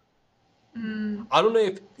 Mm. I don't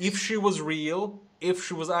know if she was real, if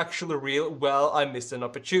she was actually real, well, I missed an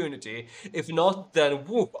opportunity. If not, then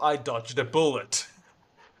whoop, I dodged a bullet.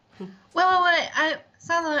 Wait.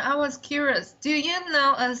 Suddenly I was curious. Do you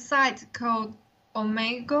know a site called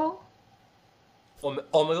Omegle?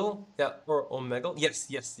 Omegle? Yeah, or Omegle? Yes,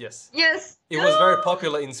 yes, yes. Yes. It was very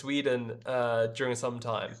popular in Sweden during some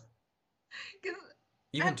time. 'Cause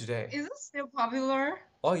Even today. is it still popular?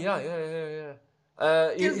 Oh yeah, yeah, yeah, yeah.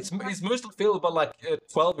 Because It's mostly filled by like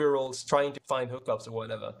 12-year-olds trying to find hookups or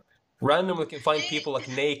whatever. Randomly can find people like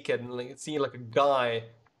naked and like see like a guy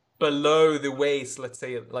below the waist, let's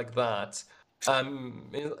say it like that. I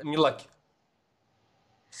mean like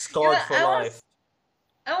Scarred for life.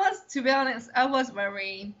 To be honest, I was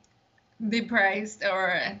very depressed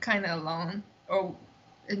or kind of alone, or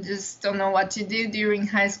just don't know what to do during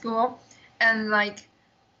high school. And like,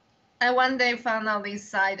 I one day found out this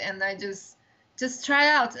site, and I just try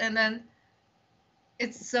out, and then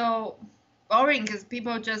it's so boring because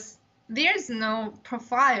people just there's no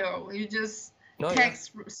profile. You just No, yeah.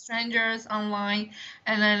 text strangers online,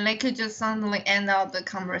 and then they could just suddenly end out the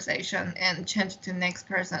conversation and change to the next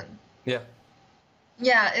person. Yeah.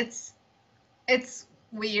 Yeah, it's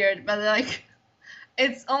weird, but like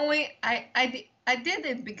it's only I did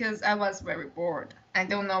it because I was very bored. I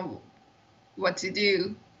don't know what to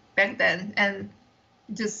do back then, and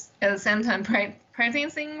just at the same time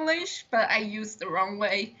practice English, but I used the wrong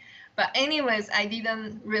way. But anyways, I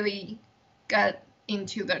didn't really get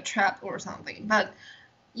into the trap or something. But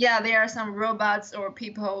yeah, there are some robots or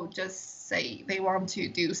people just say they want to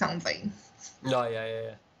do something. No,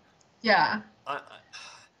 yeah. Yeah.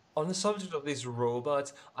 On the subject of these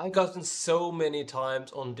robots, I've gotten so many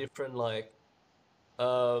times on different like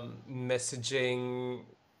messaging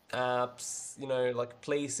apps, like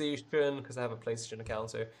PlayStation, because I have a PlayStation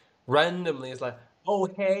account, so randomly it's like, oh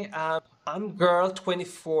hey, I'm girl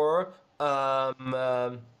 24,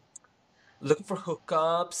 looking for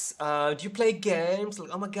hookups. Do you play games? Like,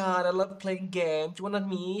 oh my God, I love playing games. Do you wanna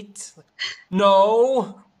meet? Like,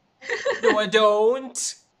 no, no, I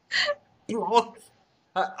don't. Block.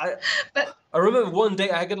 I But I remember one day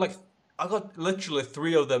I got literally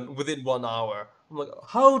three of them within 1 hour. I'm like,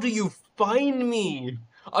 how do you find me?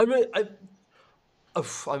 I mean,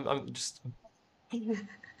 I'm just.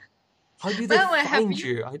 How do they by the way, find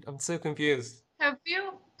you? I'm so confused. have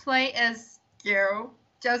you played as girl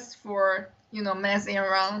just for messing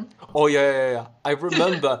around? Oh yeah. I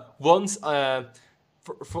remember once.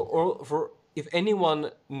 For if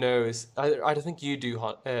anyone knows, I don't think you do,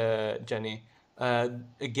 Jenny. A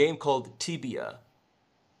game called Tibia,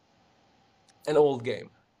 an old game.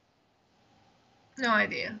 No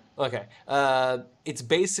idea. Okay. It's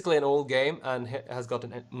basically an old game and has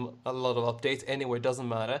gotten a lot of updates. Anyway, it doesn't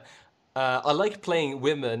matter. I like playing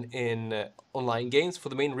women in online games for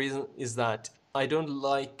the main reason is that I don't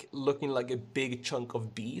like looking like a big chunk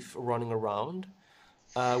of beef running around,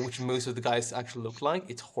 which most of the guys actually look like.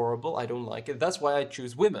 It's horrible. I don't like it. That's why I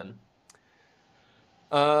choose women.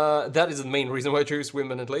 That is the main reason why I choose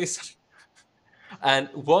women, at least. And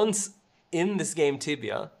once in this game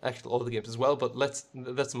Tibia, actually all the games as well, but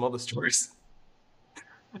that's some other stories.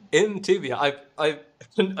 In Tibia, I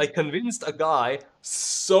convinced a guy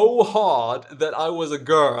so hard that I was a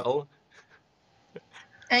girl.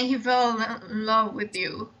 And he fell in love with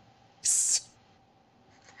you.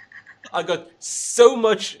 I got so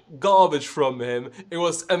much garbage from him. It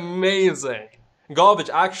was amazing. Garbage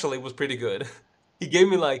actually was pretty good. He gave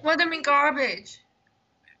me like What do you mean garbage?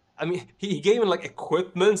 I mean, he gave me like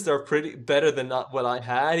equipments that are pretty better than not what I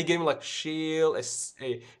had. He gave me like shield,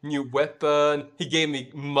 a new weapon. He gave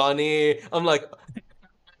me money. I'm like,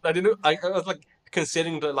 I didn't. I was like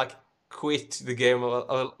considering to like quit the game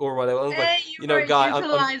or whatever. I was like, Hey, you were guy, I'm.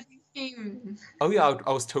 utilizing him. Oh yeah,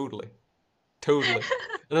 I was totally. And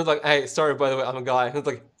I was like, hey, sorry, by the way, I'm a guy. And it's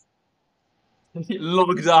like, he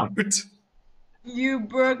logged out. You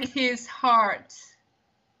broke his heart.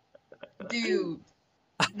 Dude,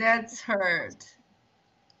 that's hurt.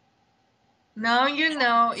 Now you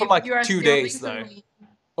know For if like you are 2 days still though. listening.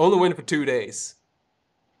 Only went for 2 days.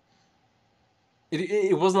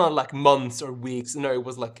 It was not like months or weeks. No, it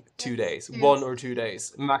was like 2 days, 1 or 2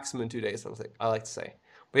 days, maximum 2 days. I like to say.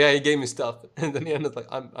 But yeah, he gave me stuff, and then he ended like,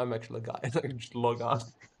 I'm actually a guy, and I just log on.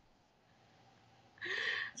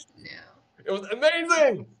 No. It was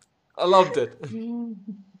amazing. I loved it.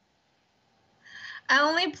 I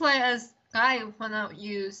only play as guy when I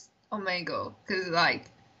use Omegle because like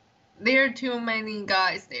there are too many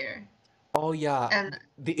guys there. Oh yeah, And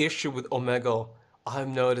the issue with Omegle, I've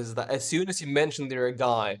noticed that as soon as you mention they're a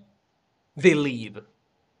guy, they leave.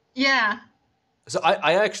 yeah. So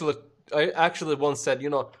I actually once said,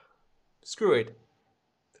 screw it.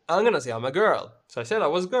 I'm gonna say I'm a girl. So I said I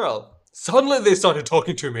was a girl. Suddenly they started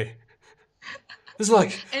talking to me. It's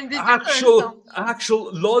like And did you learn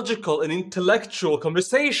actual logical and intellectual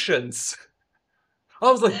conversations.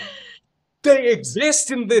 I was like, they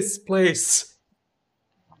exist in this place.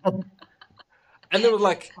 And they were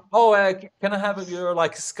like, oh, can I have your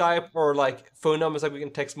like Skype or like phone numbers like we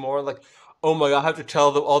can text more? Like, oh my God, I have to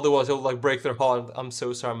tell them, otherwise it'll like break their heart. I'm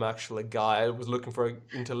so sorry, I'm actually a guy. I was looking for an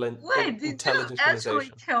Wait, did you intelligent actually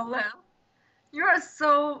conversation. tell them? You are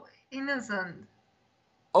so innocent.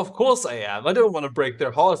 Of course I am. I don't want to break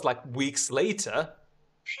their hearts like weeks later.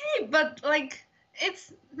 Hey, but like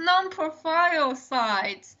it's non-profile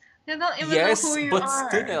sites. They don't even know Yes, who you but are.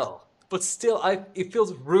 still, it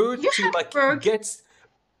feels rude You to have like broken.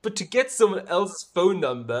 but to get someone else's phone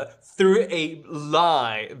number through a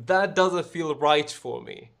lie, that doesn't feel right for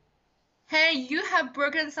me. Hey, you have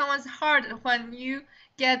broken someone's heart when you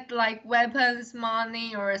get like weapons,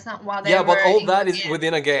 money, or some Yeah, whatever but all in the that is game.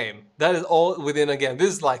 within a game. That is all within a game.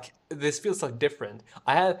 This feels like different.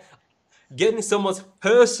 I have Getting someone's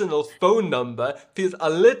personal phone number feels a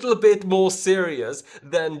little bit more serious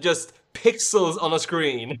than just pixels on a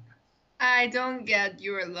screen. I don't get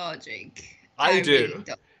your logic. I I really do.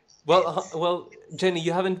 don't Well, get it. Jenny,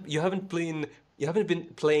 you haven't been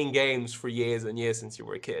playing games for years and years since you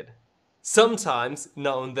were a kid. Sometimes,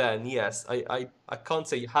 now and then, yes, I can't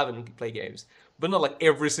say you haven't played games, but not like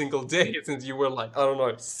every single day since you were like, I don't know,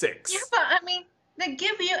 Yeah, 6. but I mean, they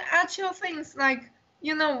give you actual things like,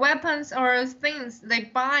 weapons or things they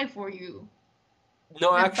buy for you.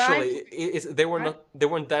 No, They buy for actually, you, right? they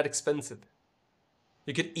weren't that expensive.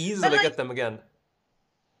 You could But easily like, get them again.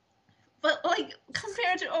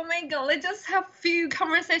 compared to Omega, they just have few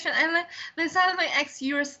conversation and then they suddenly ask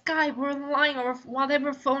your Skype or line or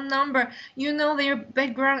whatever phone number. You know their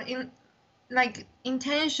background in like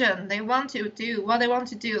intention. They want to do what they want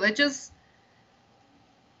to do. They just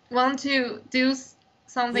want to do Yeah,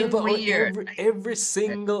 something but on weird. every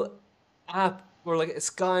single app or like a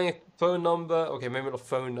Skype phone number, okay, maybe not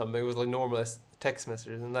phone number, it was like normal as text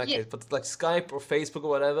messages in that Yeah, case, but like Skype or Facebook or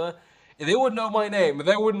whatever, they would know my name.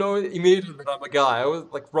 They would know immediately that I'm a guy. I was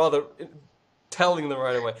like rather telling them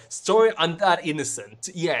right away. Sorry, I'm that innocent.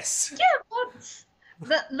 Yes. yeah,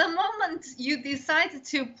 but the moment you decide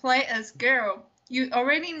to play as girl, you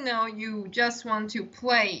already know you just want to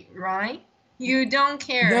play, right? You don't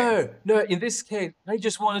care. No, no, in this case, I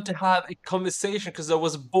just wanted to have a conversation because I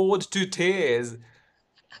was bored to tears.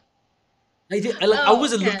 I Oh,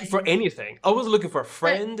 wasn't looking for okay. anything. I wasn't looking for a But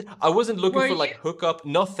friend. I wasn't looking were for you like hookup,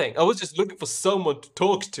 nothing. I was just looking for someone to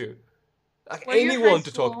talk to. Like were you high anyone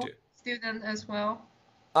to talk to. school student as well?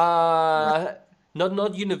 Like, Uh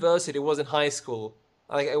not university, it was in high school.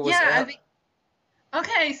 Like it was yeah, I think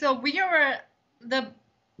okay, so we were the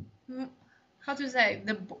how to say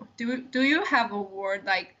do you have a word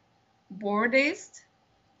like boredest?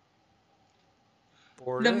 The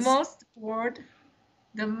boredest. most bored,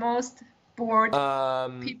 the most bored I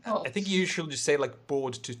people. think you should just say like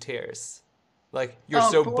bored to tears. Like you're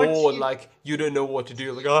Oh, so bored bored, to. like you don't know what to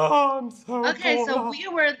do. Like, oh, I'm so Okay, so bored. we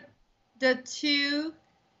were the two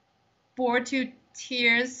bored to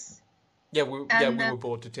tears, and We were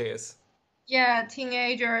bored to tears. yeah,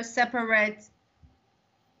 teenagers separate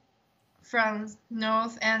from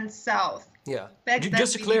north and south. Yeah. Back then,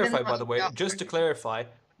 Just to we didn't clarify, know by the each way, just to other. clarify,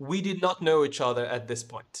 we did not know each other at this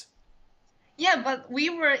point. Yeah, but we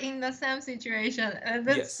were in the same situation, and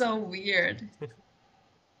that's Yes. so weird.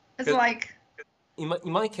 It's 'Cause like, in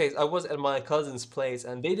my case, I was at my cousin's place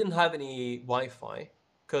and they didn't have any Wi-Fi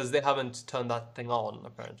because they haven't turned that thing on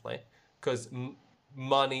apparently because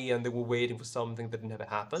money and they were waiting for something that never do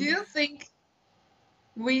happened. you think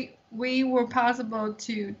we were possible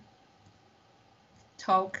to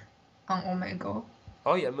talk on Omegle?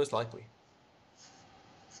 Oh yeah, most likely.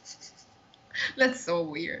 That's so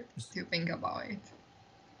weird to think about it.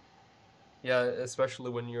 Yeah, especially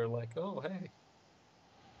when you're like, oh hey,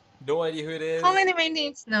 no idea who it How is. many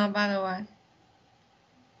minutes now, by the way?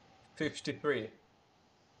 53.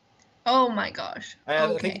 Oh my gosh. I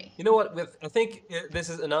think Okay. you know what. I think this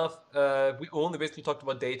is enough. We only basically talked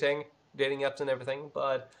about dating apps and everything.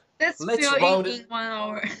 But Let's let's fill round it. in 1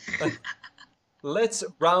 hour. Let's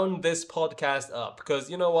round this podcast up because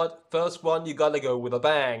you know what? First one, you gotta go with a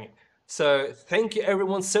bang. So thank you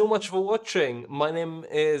everyone so much for watching. My name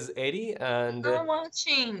is Eddie, and Not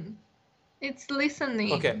watching. It's okay,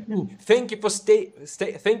 listening. thank you for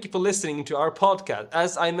thank you for listening to our podcast.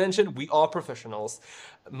 As I mentioned, we are professionals.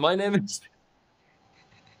 My name is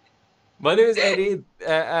my name is Eddie,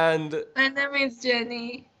 and My name is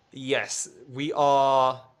Jenny. yes, we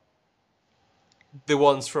are the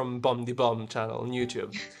ones from Bum the Bum channel on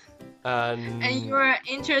YouTube. And And you are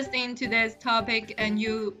interested in today's topic and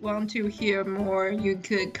you want to hear more, you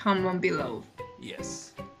could comment below.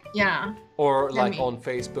 yes. Yeah. Or Let like me- on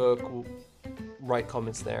Facebook, write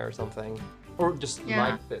comments there or something. Or just Yeah.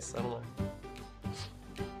 like this, I don't know.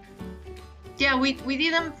 Yeah, we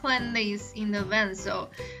didn't plan this in advance, so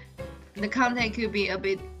the content could be a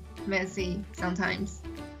bit messy sometimes.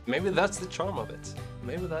 Maybe that's the charm of it.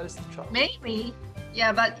 Maybe that is the charm. Maybe.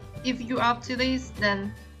 Yeah, but if you're up to this,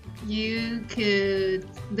 then you could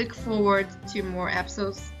look forward to more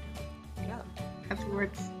episodes Yeah.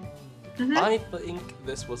 afterwards. I think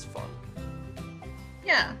this was fun.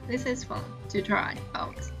 yeah, this is fun to try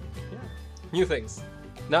out. Yeah. New things.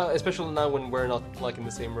 Now, especially now when we're not like in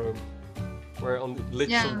the same room. We're on literally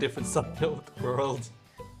Yeah. different side of the world.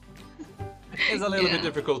 It's a little bit Yeah.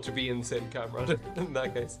 difficult to be in the same camera in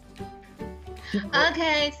that case.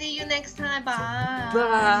 Okay, see you next time. Bye.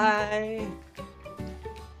 Bye!